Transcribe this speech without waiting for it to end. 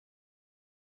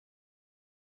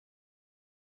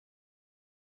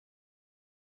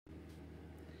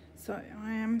So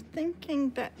I am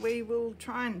thinking that we will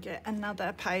try and get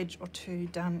another page or two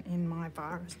done in my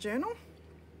virus journal.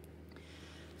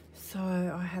 So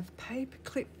I have paper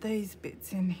clipped these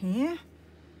bits in here.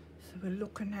 So we're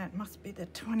looking at, must be the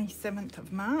 27th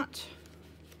of March.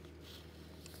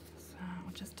 So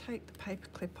I'll just take the paper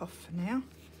clip off for now.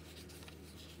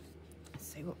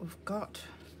 See what we've got.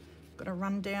 Got a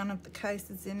rundown of the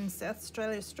cases in South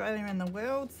Australia, Australia and the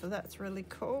world, so that's really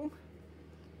cool.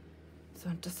 So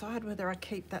I'll decide whether I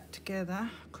keep that together.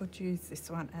 I could use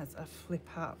this one as a flip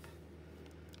up.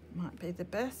 Might be the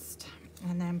best.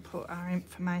 And then put our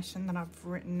information that I've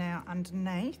written now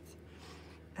underneath.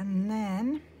 And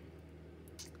then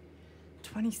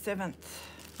 27th,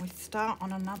 we start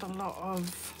on another lot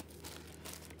of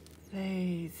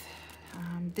these.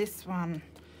 This one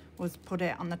was put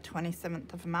out on the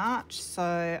 27th of March,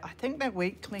 so I think they're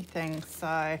weekly things.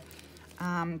 So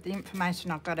the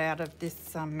information I got out of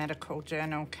this medical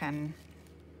journal can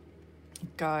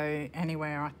go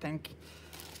anywhere, I think,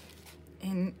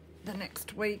 in the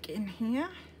next week in here.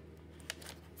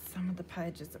 Some of the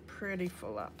pages are pretty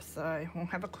full up, so we'll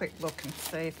have a quick look and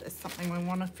see if there's something we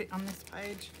want to fit on this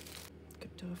page.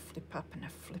 Could do a flip up and a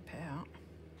flip out.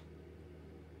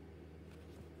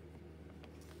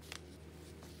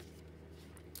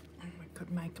 And we could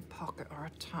make a pocket or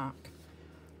a tuck.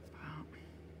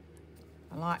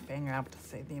 I like being able to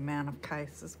see the amount of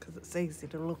cases because it's easy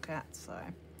to look at, so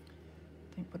I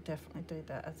think we'll definitely do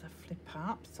that as a flip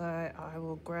up. So I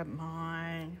will grab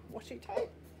my washi tape.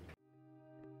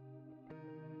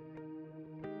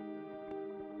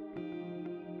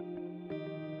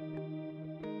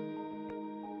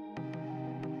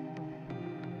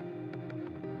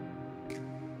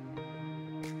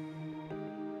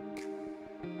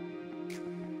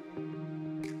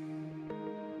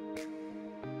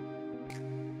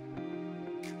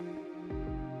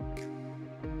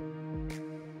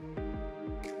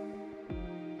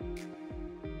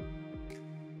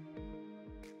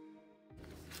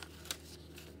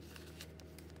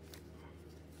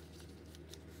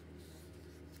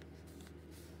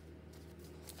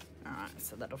 Alright,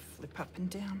 so that'll flip up and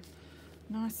down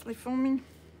nicely for me.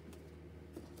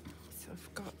 So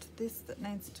I've got this that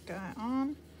needs to go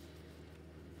on.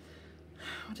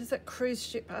 What is it? Cruise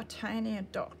ship Artania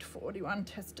docked 41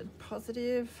 tested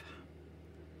positive.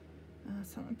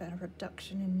 Something about a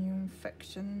reduction in new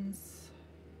infections,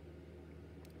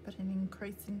 but an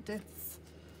increase in deaths.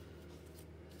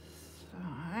 So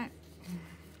now,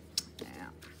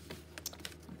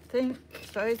 I think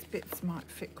those bits might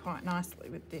fit quite nicely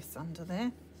with this under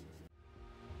there.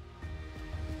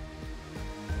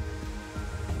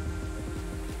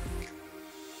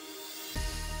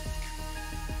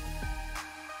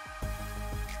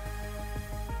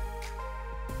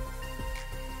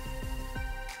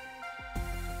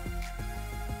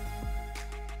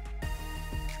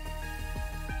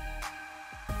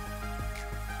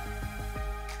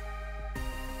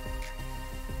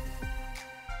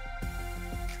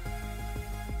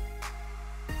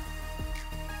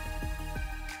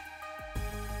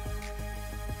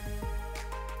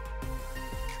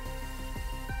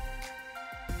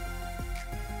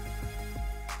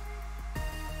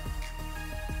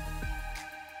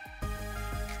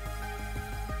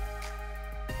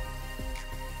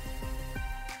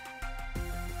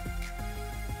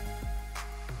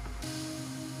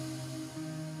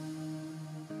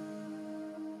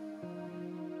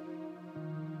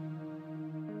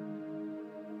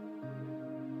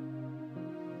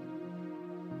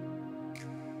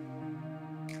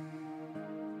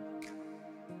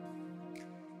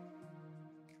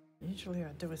 Usually I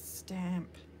do a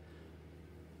stamp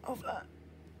of an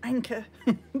anchor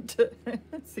to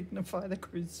signify the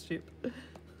cruise ship.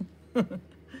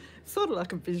 Sort of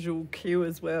like a visual cue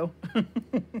as well.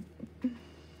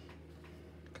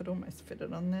 Could almost fit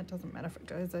it on there, doesn't matter if it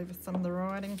goes over some of the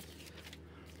writing.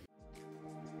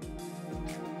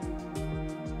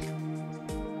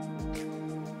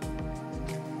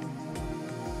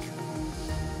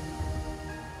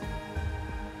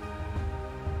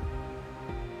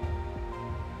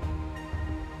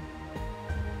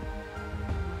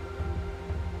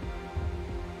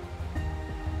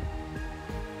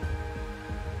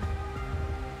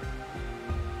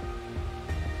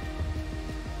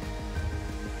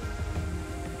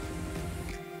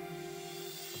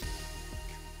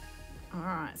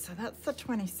 Alright, so that's the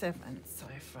 27th so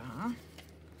far.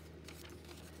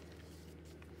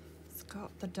 It's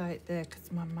got the date there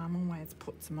because my mum always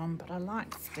puts them on, but I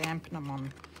like stamping them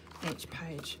on each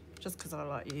page just because I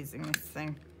like using this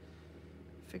thing.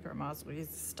 Figure I might as well use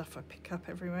the stuff I pick up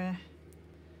everywhere.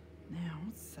 Now,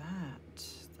 what's that?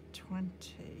 The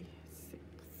 26,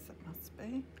 it must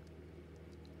be.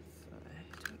 So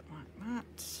do it like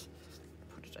that.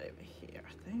 Put it over here,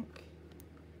 I think.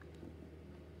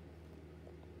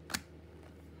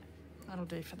 That'll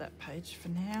do for that page for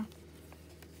now.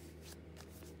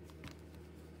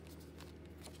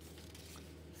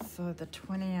 So the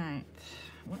 28th,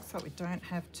 looks like we don't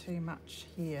have too much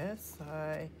here,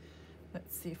 so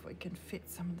let's see if we can fit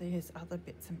some of these other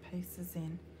bits and pieces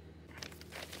in.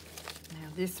 Now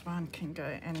this one can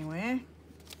go anywhere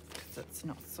because it's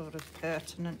not sort of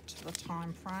pertinent to the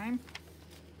time frame.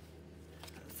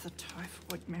 The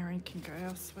typhoid Mary can go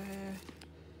elsewhere.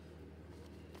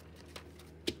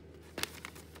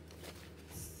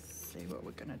 See what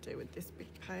we're going to do with this big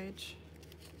page.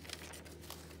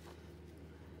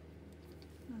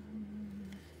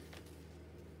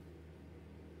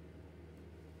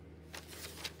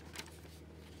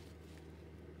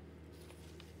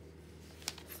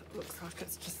 So it looks like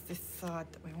it's just this side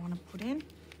that we want to put in.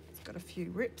 It's got a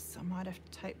few rips, I might have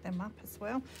to tape them up as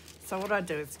well. So what I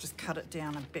do is just cut it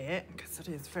down a bit because it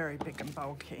is very big and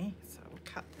bulky. So we'll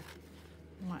cut the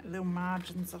like little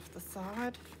margins off the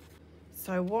side.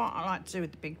 So what I like to do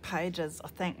with the big pages, I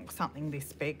think something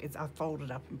this big, is I fold it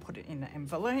up and put it in an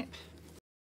envelope.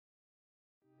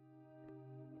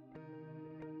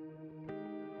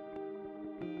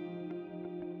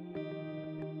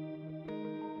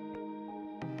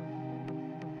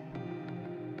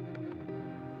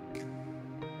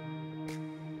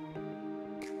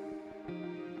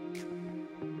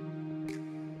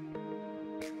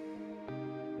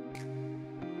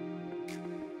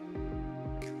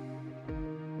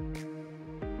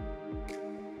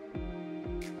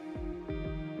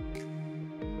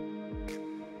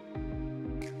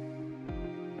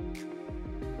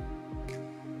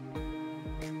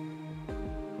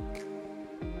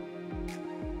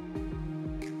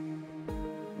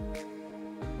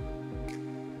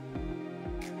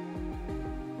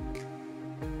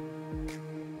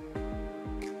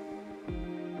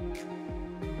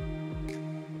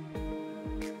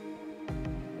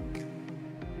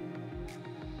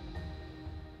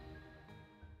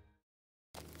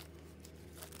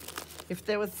 If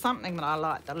there was something that I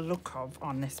liked the look of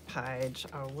on this page,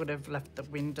 I would have left the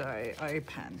window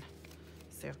open.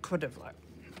 See, I could have like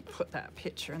put that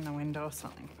picture in the window or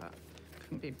something, but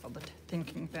couldn't be bothered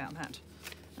thinking about that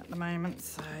at the moment.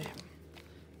 So I'm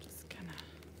just gonna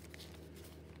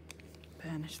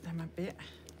burnish them a bit.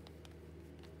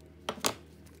 So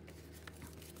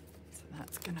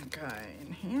that's gonna go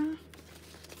in here.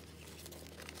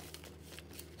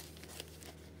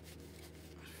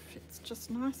 Fits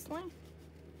just nicely.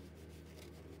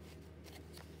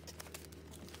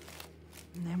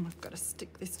 And then we've got to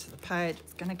stick this to the page.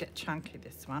 It's going to get chunky,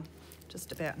 this one.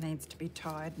 Just about needs to be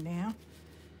tied now.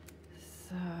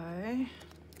 So, I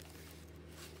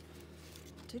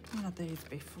did one of these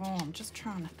before. I'm just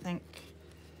trying to think.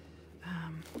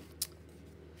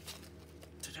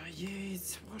 Did I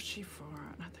use washi for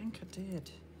it? I think I did.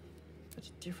 But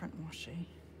a different washi.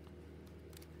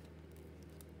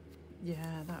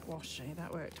 Yeah, that washi,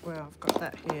 that worked well. I've got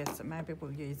that here, so maybe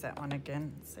we'll use that one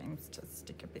again. It seems to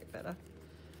stick a bit better.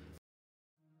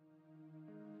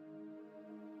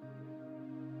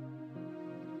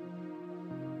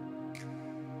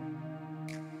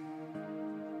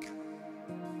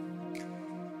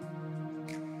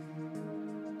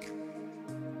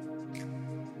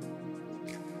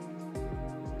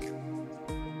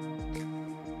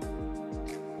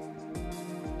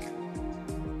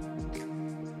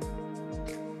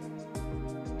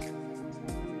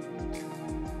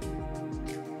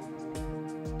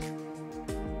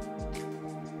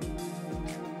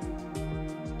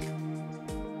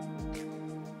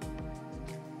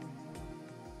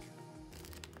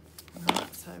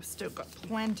 So I've still got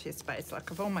plenty of space,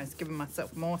 like I've almost given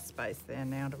myself more space there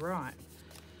now to write.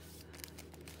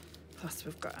 Plus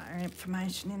we've got our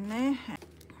information in there.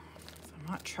 So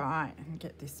I might try and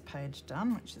get this page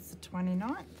done, which is the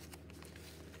 29th.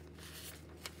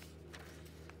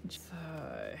 So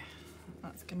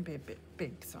that's going to be a bit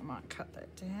big, so I might cut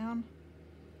that down,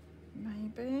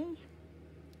 maybe.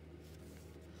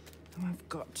 And we've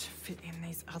got to fit in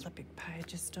these other big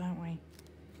pages, don't we?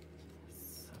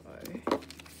 So,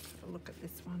 have a look at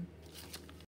this one.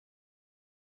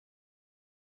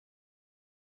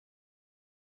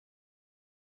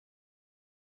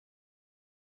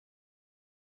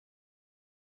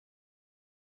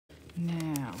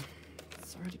 Now,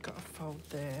 it's already got a fold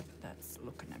there, but that's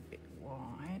looking a bit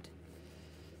wide.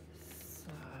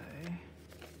 So,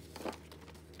 I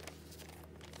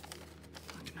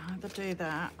can either do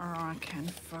that or I can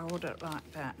fold it like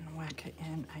that and whack it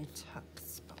in a tuck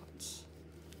spot.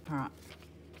 All right,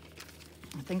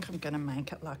 I think I'm going to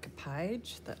make it like a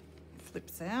page that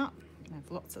flips out. I'm going to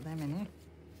have lots of them in here.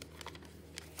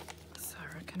 So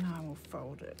I reckon I will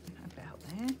fold it about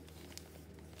there.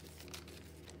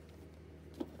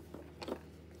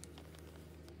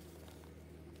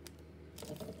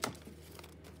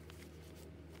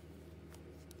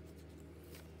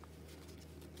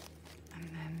 And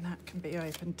then that can be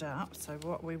opened up. So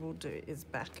what we will do is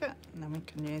back it, and then we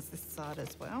can use this side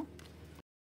as well.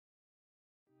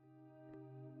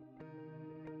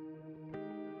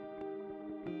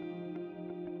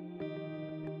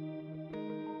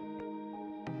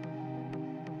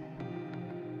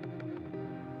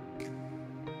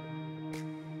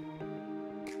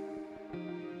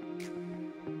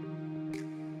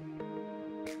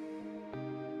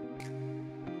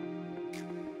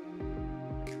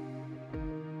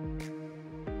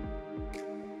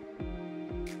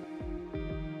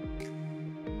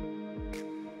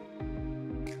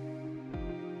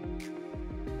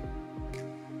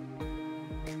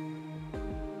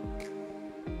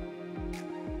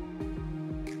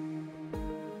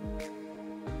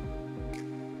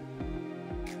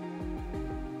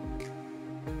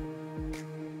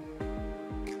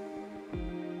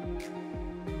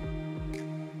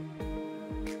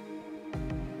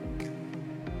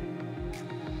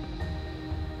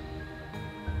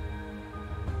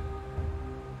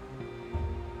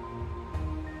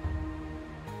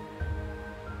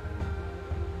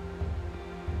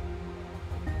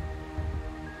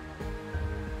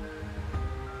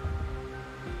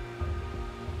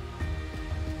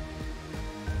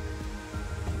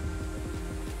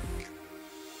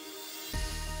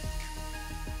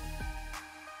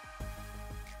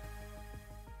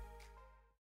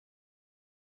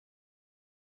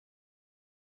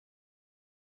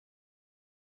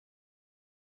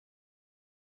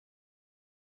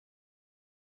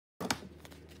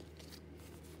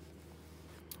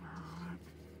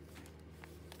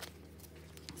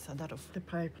 So that'll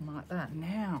flip open like that.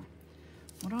 Now,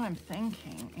 what I'm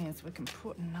thinking is we can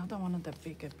put another one of the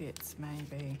bigger bits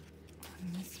maybe.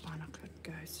 And this one I could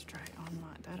go straight on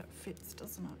like that. It fits,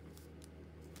 doesn't it?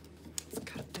 Let's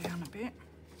cut it down a bit.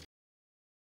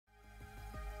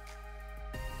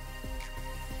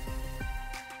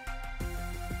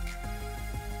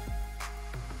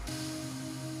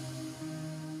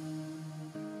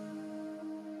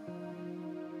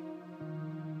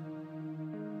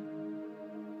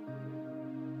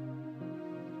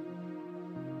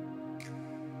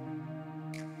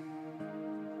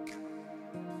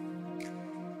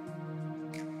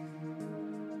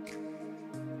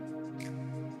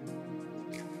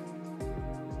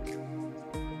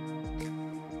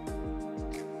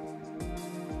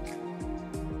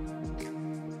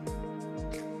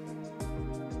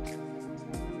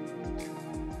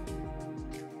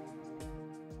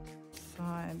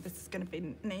 This is going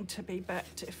to need to be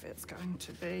backed if it's going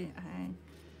to be a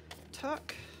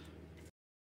tuck.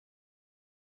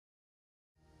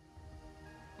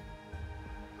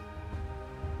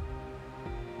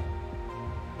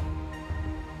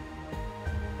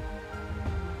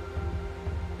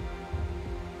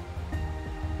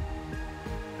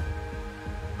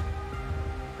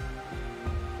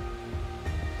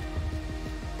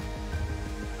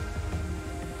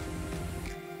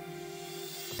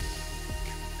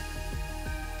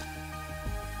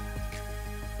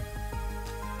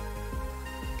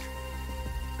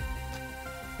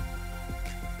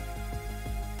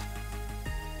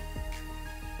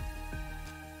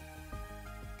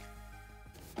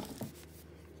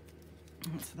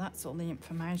 So that's all the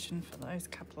information for those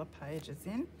couple of pages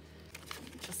in.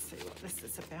 Just see what this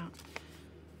is about.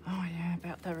 Oh yeah,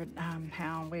 about the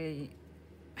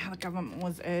how the government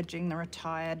was urging the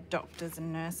retired doctors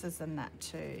and nurses and that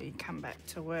to come back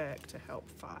to work to help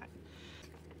fight.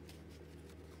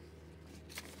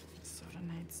 It sort of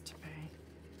needs to be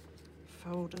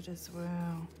folded as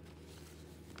well.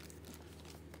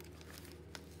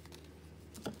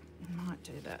 Might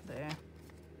do that there.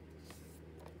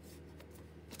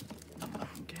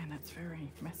 Again, it's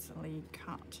very messily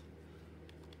cut.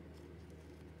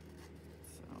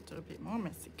 So I'll do a bit more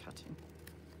messy cutting.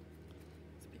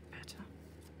 It's a bit better.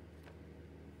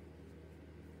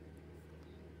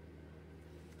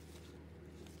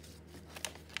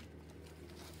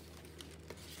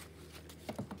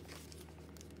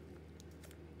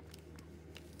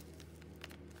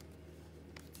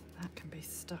 So that can be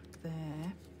stuck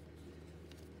there.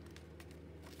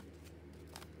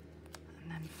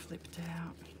 Flipped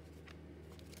out.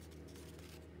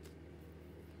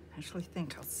 I actually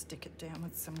think I'll stick it down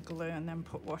with some glue and then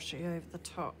put washi over the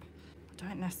top. I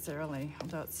don't necessarily,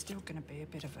 although it's still going to be a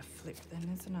bit of a flip then,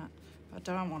 isn't it? I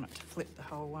don't want it to flip the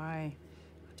whole way,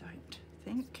 I don't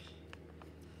think.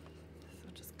 So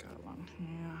I'll just go along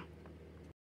here.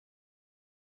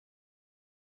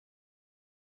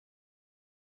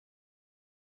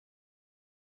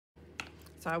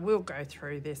 So I will go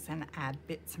through this and add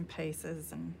bits and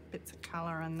pieces and bits of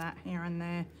colour and that here and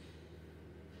there.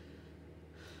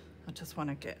 I just want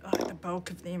to get like the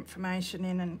bulk of the information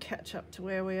in and catch up to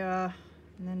where we are,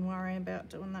 and then worry about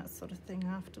doing that sort of thing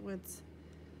afterwards.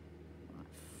 Right,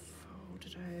 fold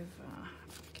it over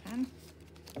if I can.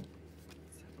 Let's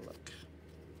have a look.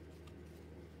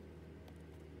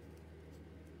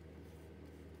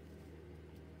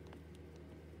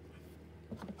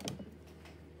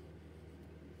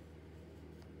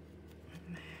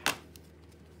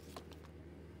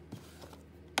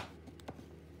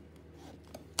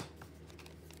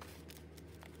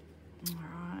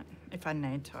 Alright, if I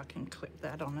need to I can clip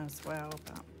that on as well,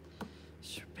 but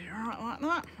should be alright like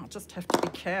that. I'll just have to be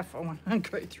careful when I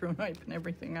go through and open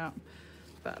everything up.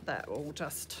 But that will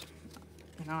just,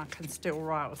 you know, I can still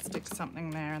write or stick something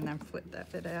there and then flip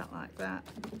that bit out like that.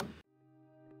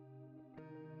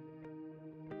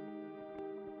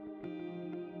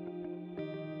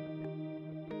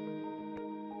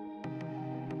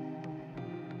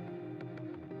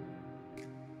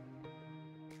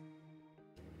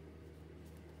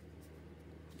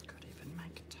 Could even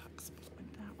make a tuck spot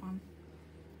with that one.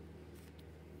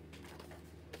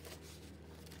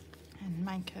 And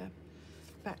make a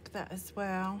back that as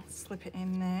well, slip it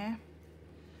in there.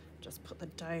 Just put the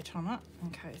date on it in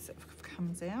case it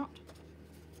comes out.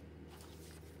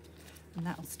 And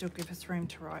that will still give us room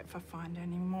to write if I find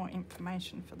any more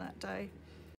information for that day.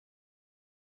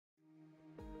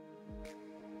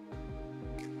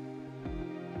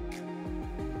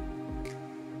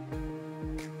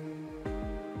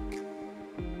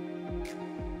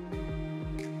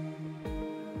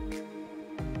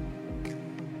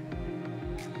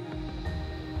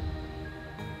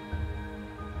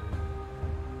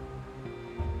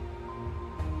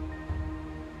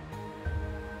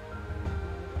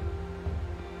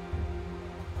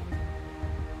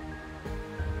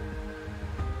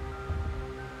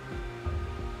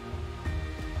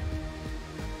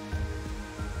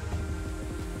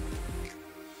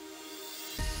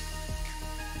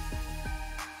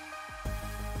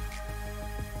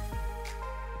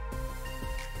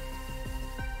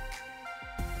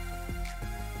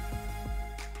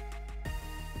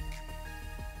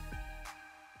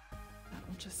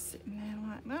 Just sitting there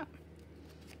like that,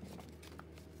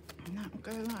 and that will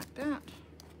go like that.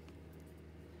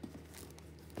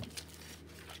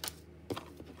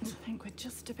 I think we're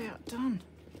just about done.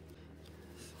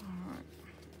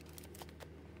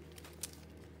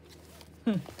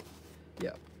 So,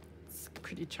 yep, it's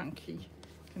pretty chunky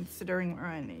considering we're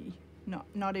only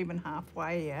not even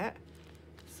halfway yet,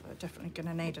 so definitely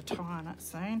going to need a tie on it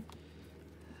soon.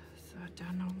 So I've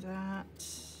done all that.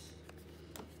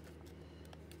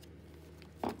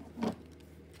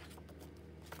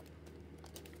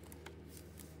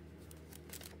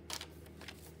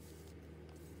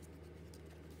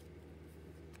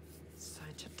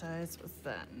 Today's was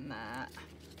that and that.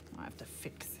 I have to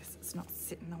fix this. It's not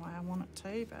sitting the way I want it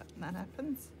to, but that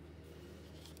happens.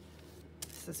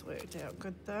 This has worked out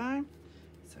good though.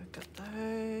 So I've got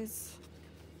those,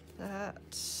 that,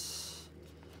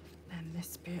 and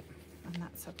this bit, and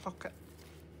that's a pocket.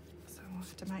 So I'll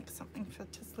have to make something for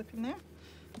to slip in there.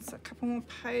 So a couple more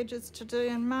pages to do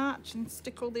in March and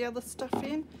stick all the other stuff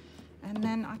in, and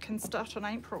then I can start on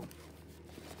April.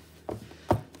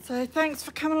 So thanks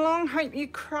for coming along. Hope you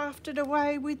crafted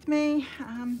away with me.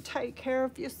 Take care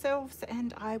of yourselves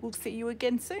and I will see you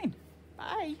again soon.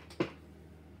 Bye.